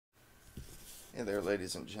Hey there,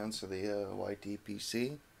 ladies and gents of the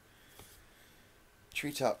YTPC.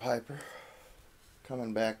 Treetop Piper,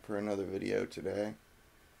 coming back for another video today.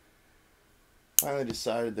 Finally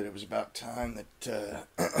decided that it was about time that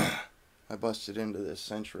I busted into this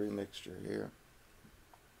Century mixture here.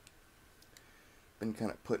 Been kind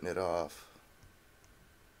of putting it off.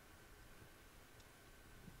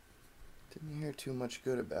 Didn't hear too much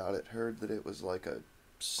good about it. Heard that it was like a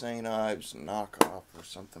St. Ives knockoff or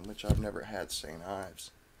something, which I've never had St.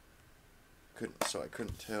 Ives. So I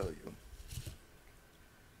couldn't tell you.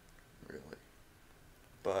 Really.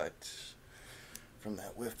 But from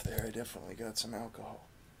that whiff there, I definitely got some alcohol.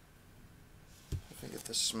 I get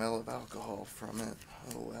the smell of alcohol from it.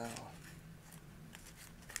 Oh wow.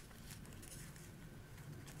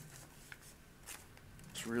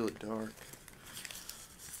 It's really dark.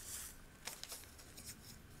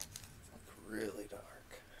 Really dark.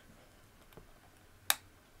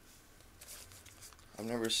 I've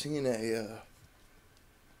never seen a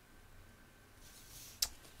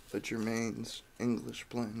Germain's English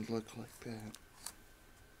blend look like that.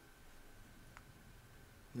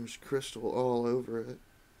 There's crystal all over it,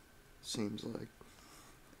 seems like.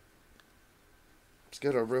 It's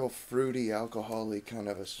got a real fruity, alcohol-y kind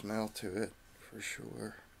of a smell to it, for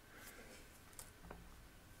sure.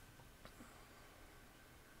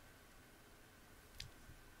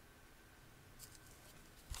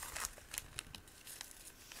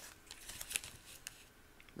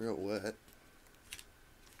 Real wet.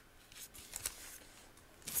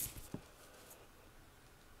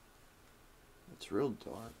 It's real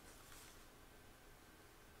dark.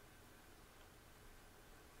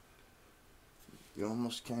 You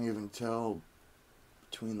almost can't even tell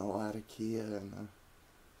between the Latakia and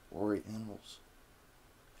the Orientals.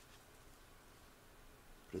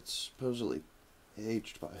 But it's supposedly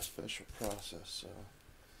aged by a special process, so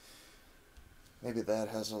maybe that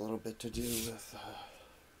has a little bit to do with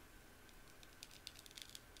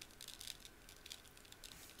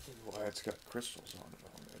why it's got crystals on it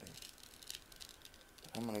already.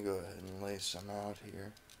 But I'm going to go ahead and lay some out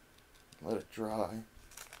here. Let it dry.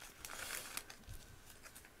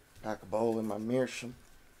 Pack a bowl in my meerschaum.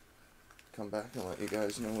 Come back and let you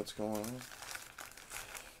guys know what's going on.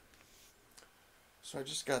 So I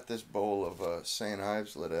just got this bowl of St.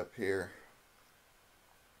 Ives lit up here.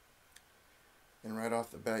 And right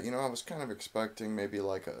off the bat, I was kind of expecting maybe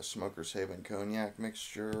like a Smoker's Haven cognac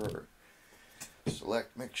mixture or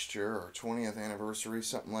select mixture or 20th anniversary,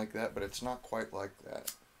 something like that, but it's not quite like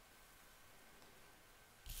that.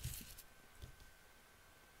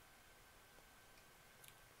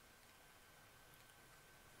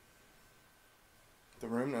 The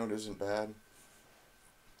room note isn't bad.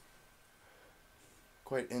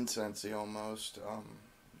 Quite incensey almost,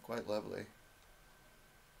 quite lovely.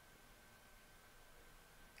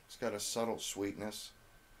 It's got a subtle sweetness.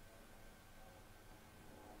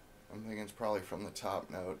 I'm thinking it's probably from the top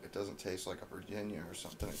note. It doesn't taste like a Virginia or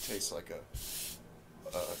something. It tastes like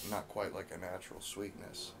not quite like a natural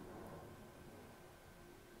sweetness.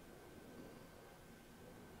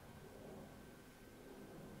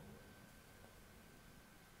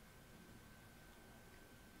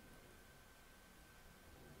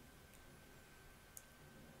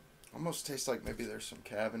 Almost tastes like maybe there's some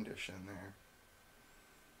Cavendish in there.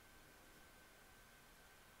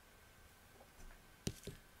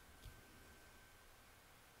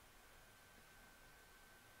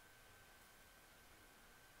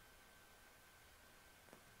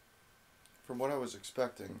 From what I was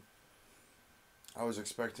expecting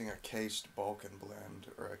a cased Balkan blend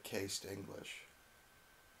or a cased English.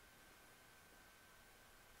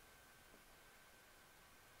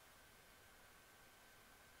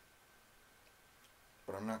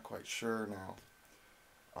 But I'm not quite sure now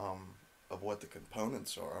of what the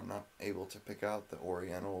components are. I'm not able to pick out the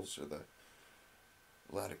Orientals or the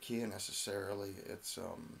Latakia necessarily. It's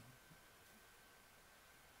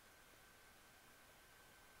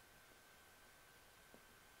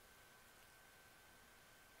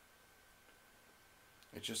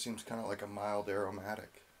it just seems kind of like a mild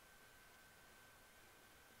aromatic.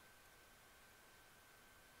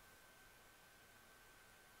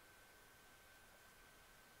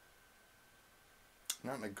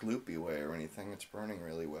 Not in a gloopy way or anything, it's burning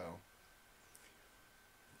really well.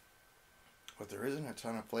 But there isn't a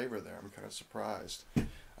ton of flavor there, I'm kind of surprised.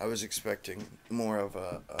 I was expecting more of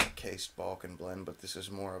a cased Balkan blend, but this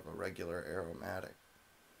is more of a regular aromatic.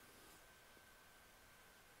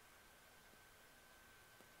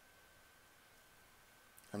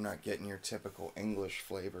 I'm not getting your typical English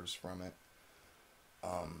flavors from it.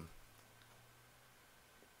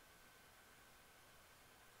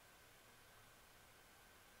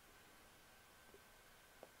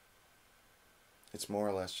 It's more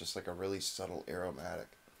or less just like a really subtle aromatic.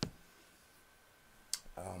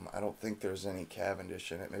 I don't think there's any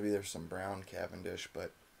Cavendish in it. Maybe there's some brown Cavendish,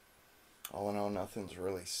 but all in all, nothing's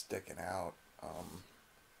really sticking out.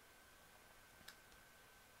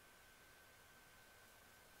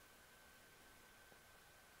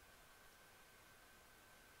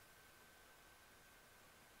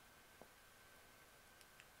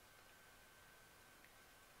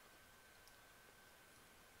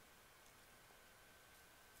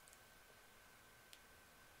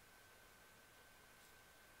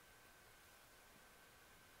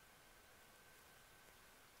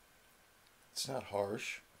 It's not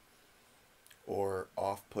harsh or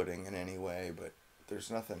off-putting in any way, but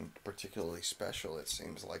there's nothing particularly special, it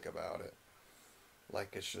seems like, about it.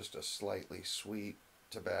 Like it's just a slightly sweet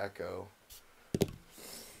tobacco.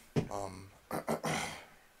 Um,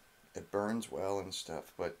 it burns well and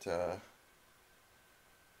stuff, but it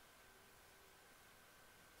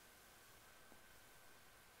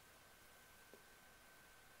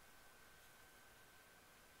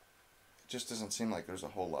just doesn't seem like there's a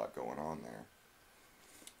whole lot going on there.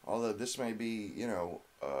 Although this may be,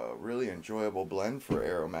 a really enjoyable blend for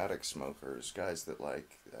aromatic smokers, guys that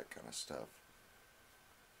like that kind of stuff.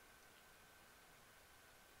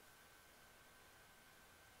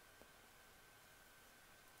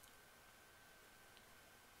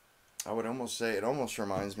 I would almost say it almost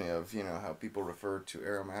reminds me of, how people refer to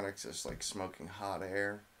aromatics as like smoking hot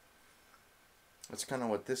air. That's kind of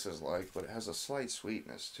what this is like, but it has a slight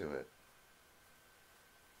sweetness to it.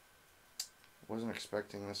 Wasn't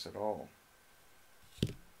expecting this at all.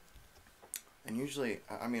 And usually,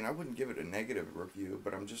 I mean, I wouldn't give it a negative review,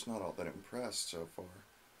 but I'm just not all that impressed so far.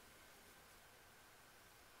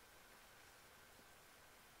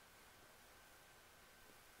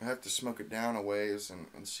 I have to smoke it down a ways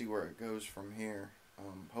and see where it goes from here.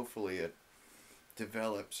 Hopefully it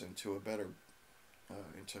develops into a better,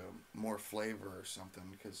 into more flavor or something,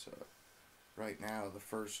 because right now, the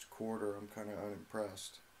first quarter, I'm kind of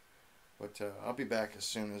unimpressed. But I'll be back as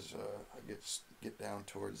soon as I get down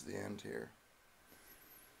towards the end here.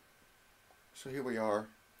 So here we are,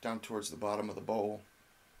 down towards the bottom of the bowl.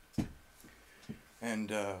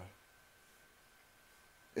 And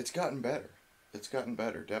it's gotten better. It's gotten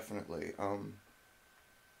better, definitely.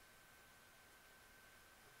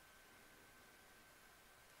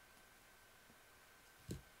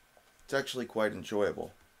 It's actually quite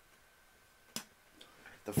enjoyable.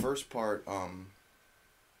 The first part,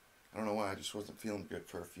 I don't know why, I just wasn't feeling good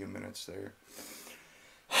for a few minutes there.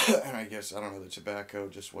 And I guess, I don't know, the tobacco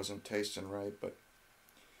just wasn't tasting right, but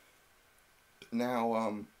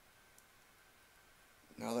now,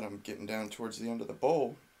 now that I'm getting down towards the end of the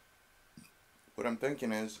bowl, what I'm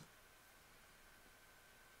thinking is,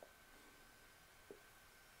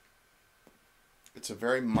 it's a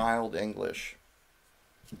very mild English.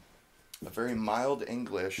 A very mild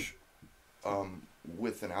English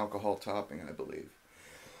with an alcohol topping, I believe.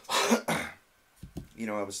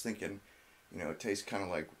 I was thinking, it tastes kind of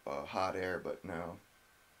like hot air, but no.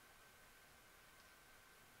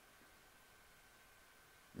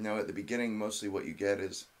 No, at the beginning, mostly what you get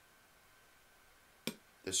is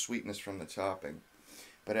the sweetness from the topping.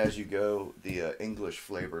 But as you go, the English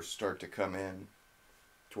flavors start to come in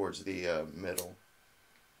towards the middle.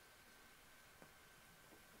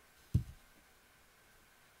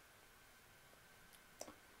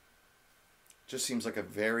 Just seems like a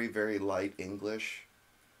very, very light English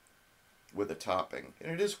with a topping. And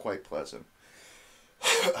it is quite pleasant.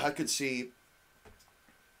 I could see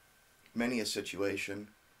many a situation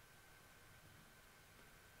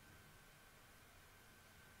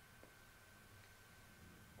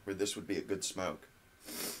where this would be a good smoke.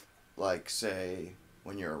 Like, say,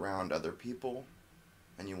 when you're around other people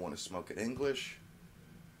and you want to smoke it English.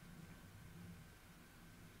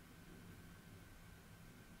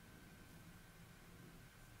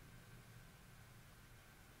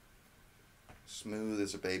 Smooth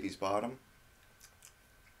as a baby's bottom.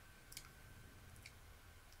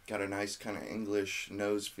 Got a nice kind of English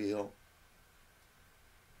nose feel.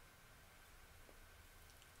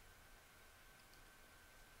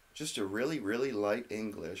 Just a really, really light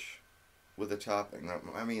English with a topping.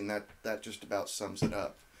 I mean, that just about sums it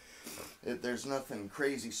up. There's nothing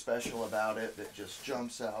crazy special about it that just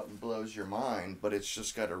jumps out and blows your mind, but it's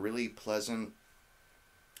just got a really pleasant,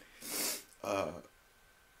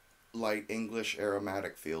 light English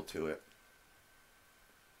aromatic feel to it.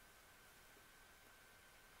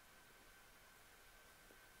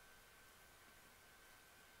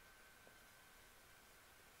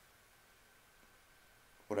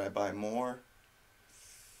 Would I buy more?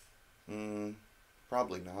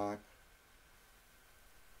 Probably not.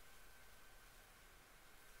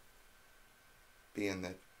 being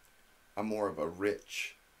that I'm more of a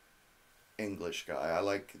rich English guy. I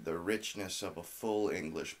like the richness of a full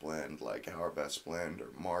English blend, like Our Best Blend or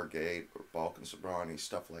Margate or Balkan Sobrani,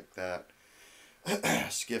 stuff like that.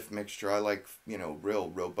 Skiff mixture. I like, you know, real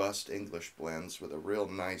robust English blends with a real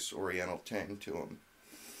nice Oriental tang to them.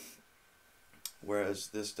 Whereas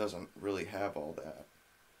this doesn't really have all that.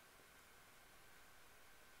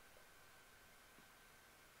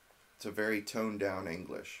 It's a very toned down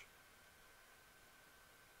English.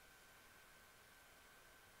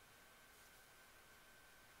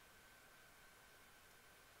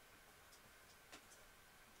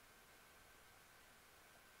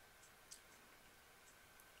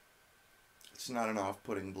 It's not an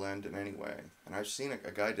off-putting blend in any way. And I've seen a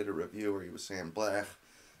guy did a review where he was saying, "Blech,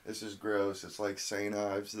 this is gross. It's like St.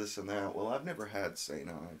 Ives, this and that." Well, I've never had St.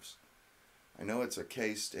 Ives. I know it's a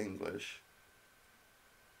cased English.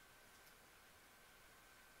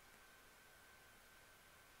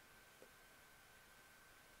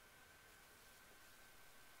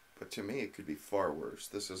 But to me, it could be far worse.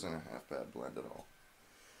 This isn't a half-bad blend at all.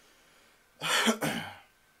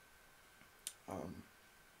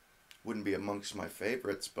 Wouldn't be amongst my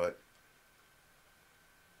favorites, but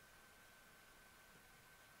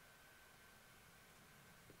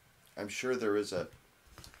I'm sure there is a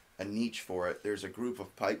niche for it. There's a group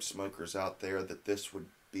of pipe smokers out there that this would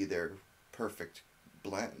be their perfect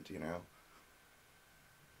blend, you know.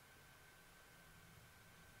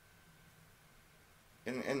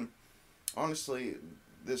 And honestly,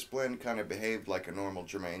 this blend kind of behaved like a normal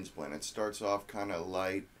Germain's blend. It starts off kind of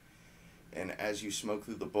light, and as you smoke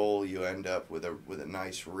through the bowl, you end up with a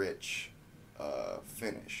nice rich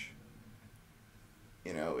finish.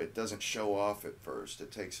 You know, it doesn't show off at first.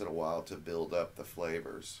 It takes it a while to build up the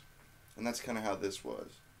flavors, and that's kind of how this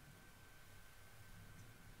was.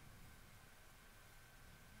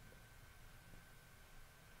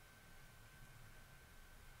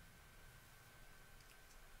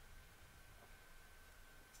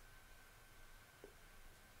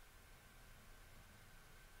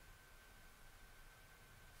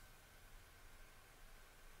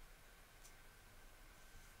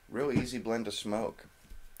 Real easy blend to smoke.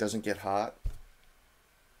 Doesn't get hot.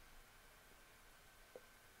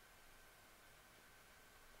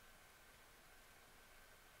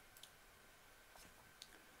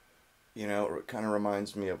 You know, it kind of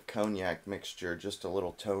reminds me of cognac mixture, just a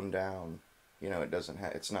little toned down. You know, it doesn't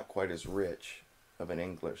have, it's not quite as rich of an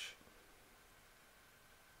English.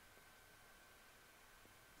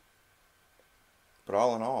 But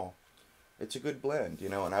all in all, it's a good blend, you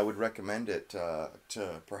know, and I would recommend it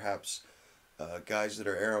to perhaps guys that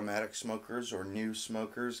are aromatic smokers or new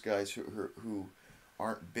smokers, guys who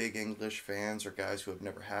aren't big English fans or guys who have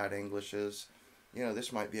never had Englishes. You know,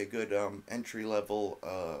 this might be a good entry level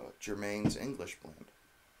Germain's English blend.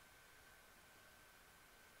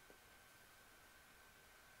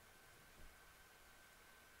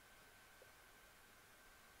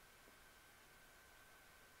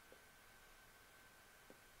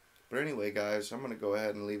 But anyway, guys, I'm going to go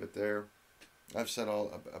ahead and leave it there. I've said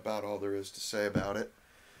about all there is to say about it.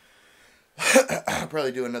 I'll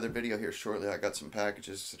probably do another video here shortly. I got some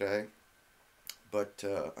packages today. But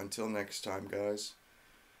until next time, guys,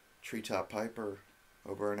 Treetop Piper,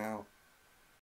 over and out.